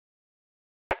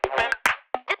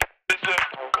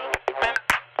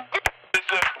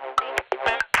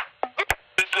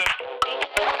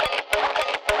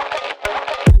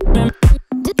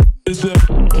So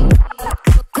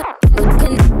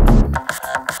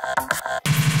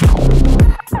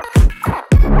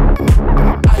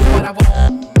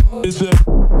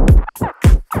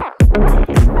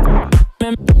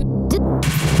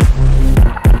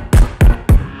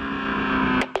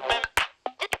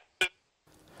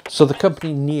the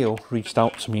company Neo reached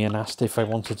out to me and asked if I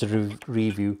wanted to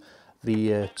review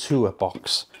the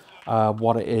TourBox.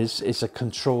 What it is a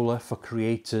controller for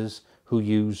creators who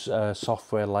use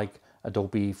software like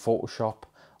Adobe Photoshop,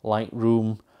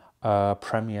 Lightroom,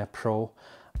 Premiere Pro,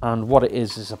 and what it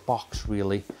is a box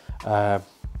really,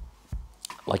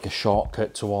 like a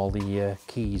shortcut to all the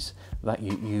keys that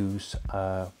you use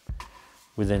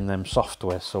within them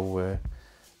software. So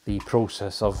the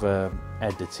process of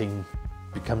editing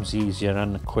becomes easier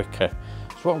and quicker.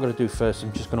 So what I'm going to do first,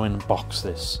 I'm just going to unbox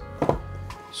this.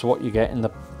 So what you get in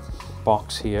the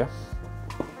box here,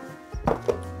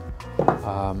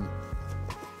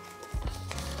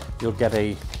 you'll get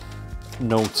a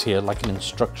note here, like an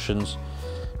instructions,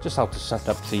 just how to set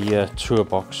up the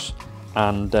TourBox.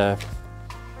 And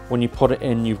when you put it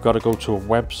in, you've got to go to a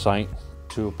website,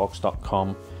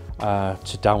 tourbox.com,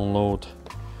 to download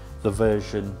the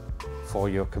version for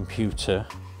your computer.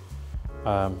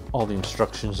 All the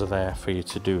instructions are there for you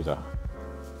to do that.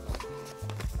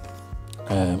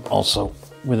 Also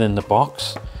within the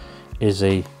box is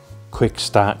a quick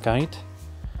start guide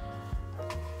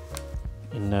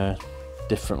in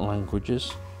different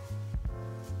languages.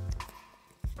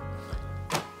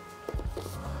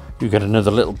 You get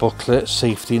another little booklet,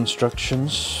 safety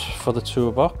instructions for the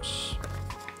TourBox.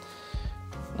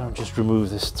 Now just remove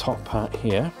this top part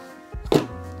here.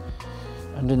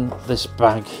 And in this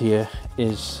bag here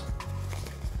is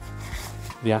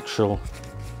the actual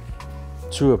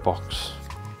TourBox.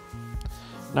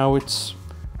 Now it's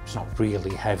not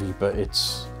really heavy, but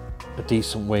it's a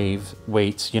decent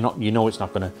weight. You know it's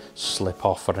not going to slip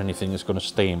off or anything. It's going to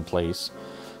stay in place.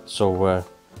 So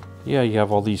yeah, you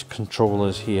have all these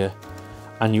controllers here,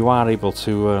 and you are able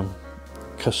to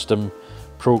custom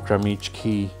program each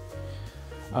key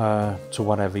to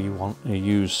whatever you want to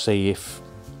use. Say if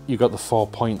you got the 4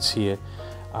 points here,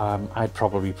 I'd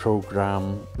probably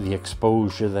program the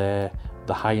exposure there,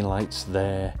 the highlights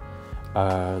there,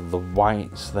 the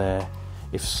whites there.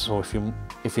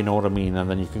 If you know what I mean, and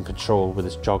then you can control with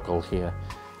this joggle here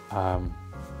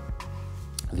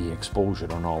the exposure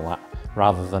and all that,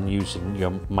 rather than using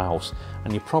your mouse.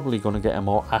 And you're probably going to get a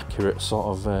more accurate sort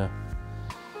of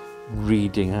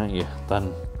reading, aren't you,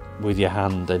 than with your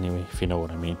hand anyway, if you know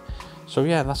what I mean. So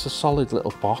yeah, that's a solid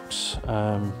little box.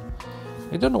 I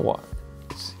don't know what,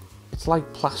 it's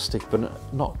like plastic,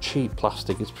 but not cheap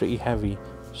plastic. It's pretty heavy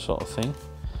sort of thing.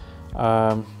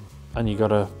 And you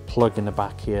got a plug in the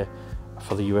back here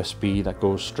for the USB that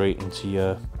goes straight into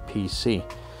your PC.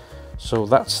 So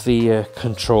that's the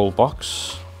control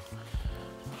box.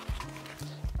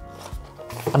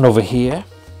 And over here,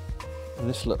 in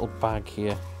this little bag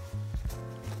here,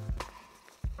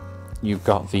 you've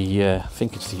got the I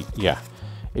think it's the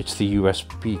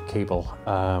USB cable.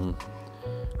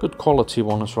 Good quality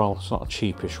one as well. It's not a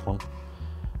cheapish one,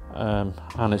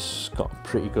 and it's got a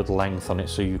pretty good length on it,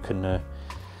 so you can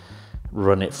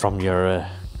run it from your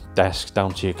desk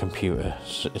down to your computer.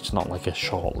 So it's not like a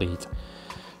short lead.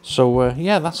 So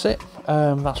yeah, that's it.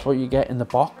 That's what you get in the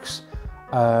box.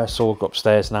 So we'll go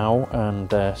upstairs now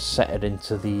and set it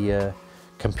into the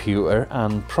computer,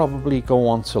 and probably go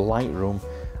on to Lightroom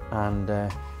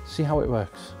and see how it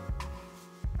works.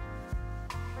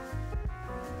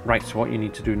 Right, so what you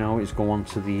need to do now is go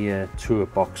onto the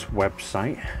TourBox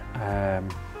website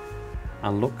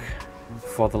and look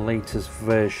for the latest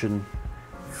version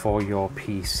for your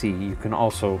PC. You can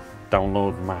also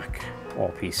download Mac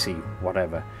or PC,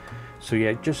 whatever. So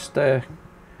yeah, just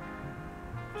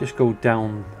go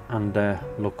down and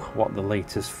look what the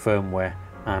latest firmware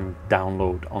and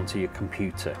download onto your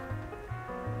computer.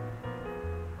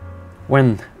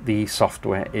 When the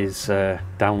software is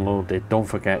downloaded, don't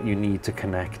forget you need to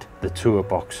connect the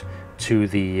TourBox to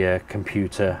the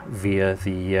computer via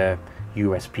the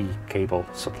USB cable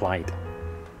supplied.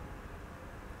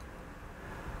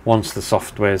 Once the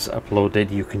software is uploaded,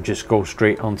 you can just go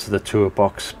straight onto the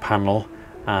TourBox panel,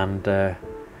 and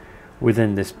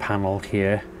within this panel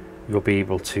here you'll be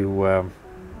able to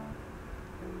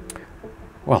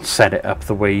well, set it up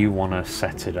the way you want to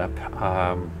set it up.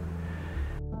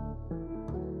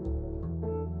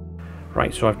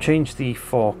 Right, so I've changed the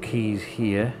 4 keys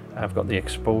here. I've got the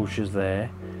exposures there.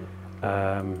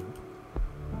 The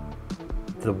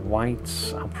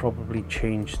whites I'll probably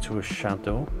change to a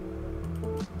shadow.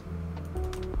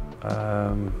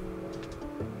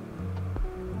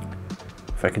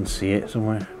 if I can see it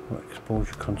somewhere.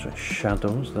 Exposure, contrast,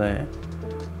 shadows there.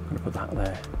 I'm gonna put that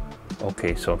there.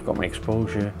 Okay, so I've got my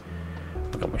exposure,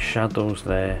 I've got my shadows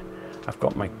there, I've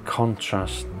got my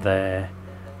contrast there,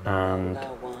 and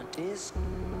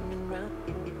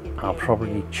I'll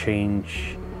probably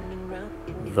change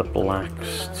the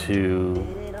blacks to,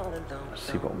 let's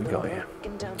see what we got here.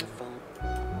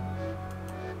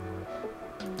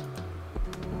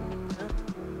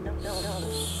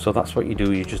 So that's what you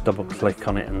do, you just double click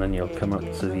on it and then you'll come up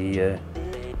to the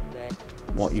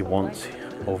what you want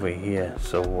over here.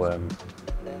 So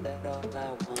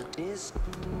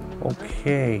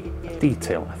okay,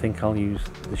 detail, I think I'll use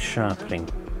the sharpening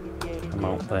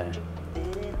amount there.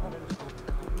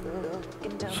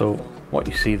 So what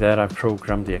you see there, I've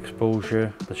programmed the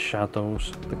exposure, the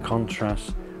shadows, the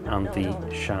contrast and the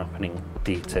sharpening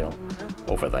detail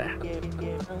over there.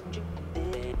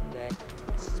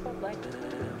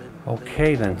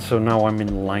 Okay then, so now I'm in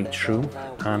Lightroom,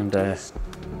 and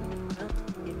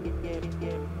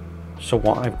so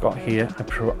what I've got here,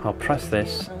 I'll press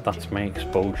this, that's my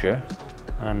exposure,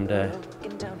 and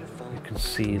you can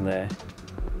see there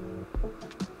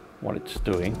what it's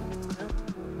doing.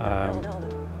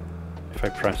 If I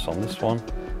press on this one,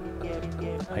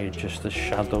 I adjust the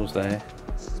shadows there.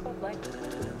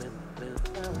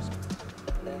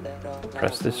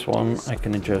 Press this one, I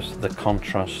can adjust the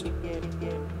contrast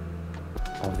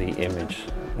of the image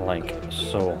like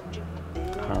so,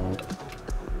 and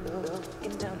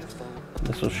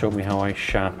this will show me how I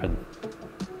sharpen.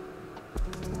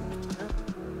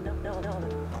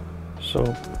 So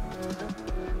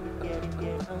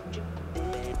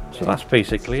that's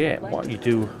basically it. What you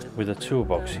do with a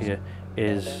TourBox here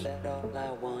is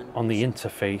on the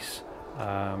interface,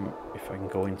 if I can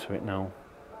go into it now,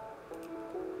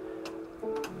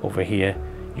 over here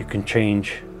you can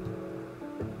change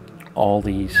all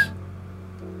these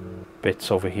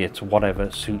bits over here to whatever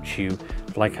suits you.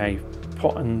 Like I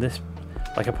put in this,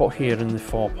 like I put here in the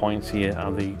 4 points here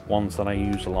are the ones that I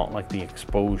use a lot, like the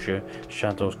exposure,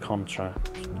 shadows,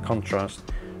 contrast,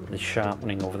 the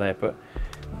sharpening over there, but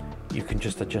you can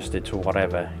just adjust it to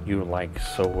whatever you like.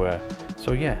 So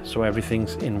so yeah, so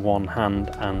everything's in one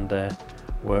hand and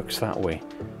works that way.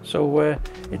 So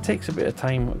it takes a bit of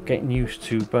time getting used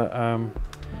to, but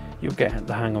you'll get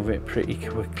the hang of it pretty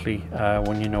quickly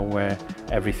when you know where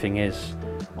everything is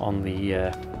on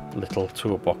the little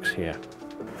TourBox here.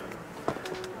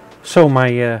 So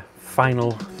my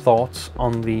final thoughts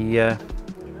on the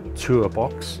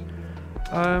TourBox.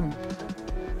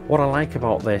 What I like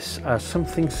about this,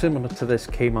 something similar to this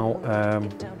came out a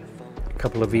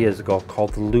couple of years ago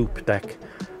called the Loop Deck.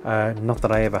 Not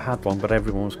that I ever had one, but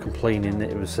everyone was complaining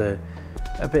that it was a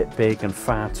bit big and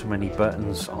far too many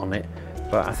buttons on it.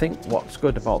 But I think what's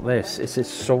good about this is it's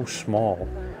so small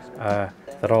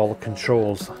that all the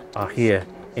controls are here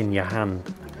in your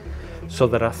hand. So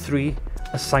there are 3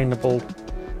 assignable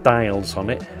dials on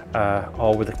it,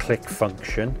 all with a click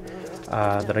function.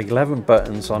 There are 11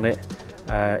 buttons on it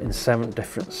in 7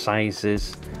 different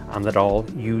sizes, and they're all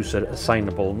user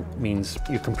assignable, means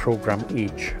you can program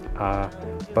each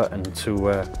button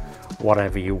to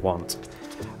whatever you want.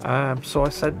 So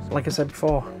like I said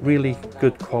before, really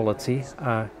good quality.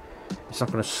 It's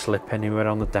not going to slip anywhere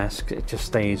on the desk, it just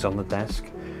stays on the desk.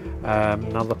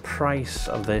 Now the price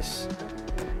of this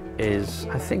is,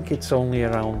 I think it's only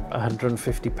around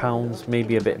 £150,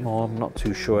 maybe a bit more, I'm not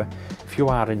too sure. If you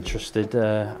are interested,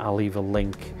 I'll leave a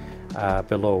link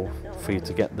below for you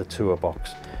to get the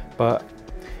TourBox. But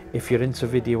if you're into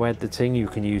video editing, you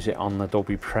can use it on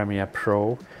Adobe Premiere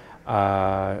Pro,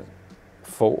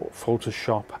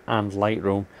 Photoshop and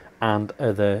Lightroom and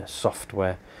other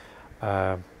software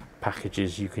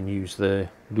packages. You can use the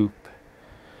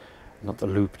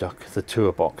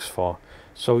TourBox for.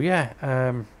 So yeah,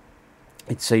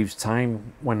 it saves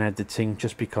time when editing,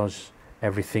 just because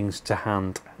everything's to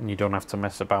hand and you don't have to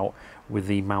mess about with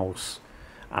the mouse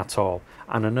at all.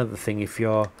 And another thing, if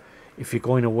you're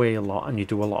going away a lot and you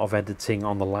do a lot of editing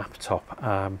on the laptop,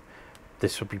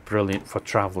 this would be brilliant for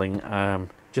traveling,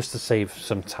 just to save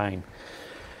some time.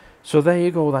 So there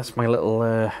you go, that's my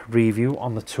little review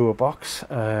on the TourBox.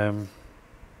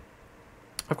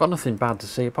 I've got nothing bad to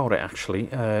say about it actually.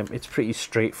 It's pretty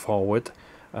straightforward.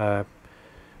 On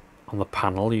the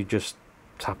panel you just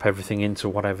tap everything into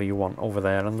whatever you want over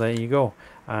there, and there you go.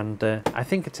 And I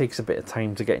think it takes a bit of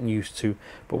time to get used to,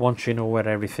 but once you know where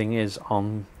everything is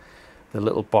on the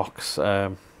little box,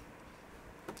 it'll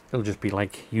just be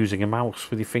like using a mouse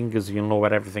with your fingers. You'll know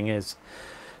where everything is.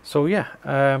 So yeah,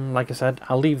 like I said,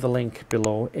 I'll leave the link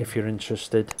below if you're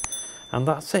interested, and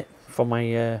that's it for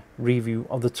my review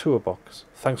of the TourBox.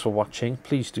 Thanks for watching.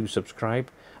 Please do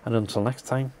subscribe, And until next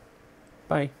time,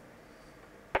 bye.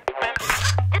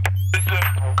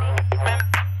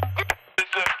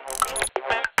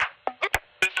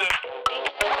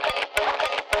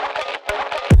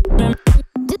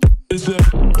 Is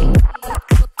it?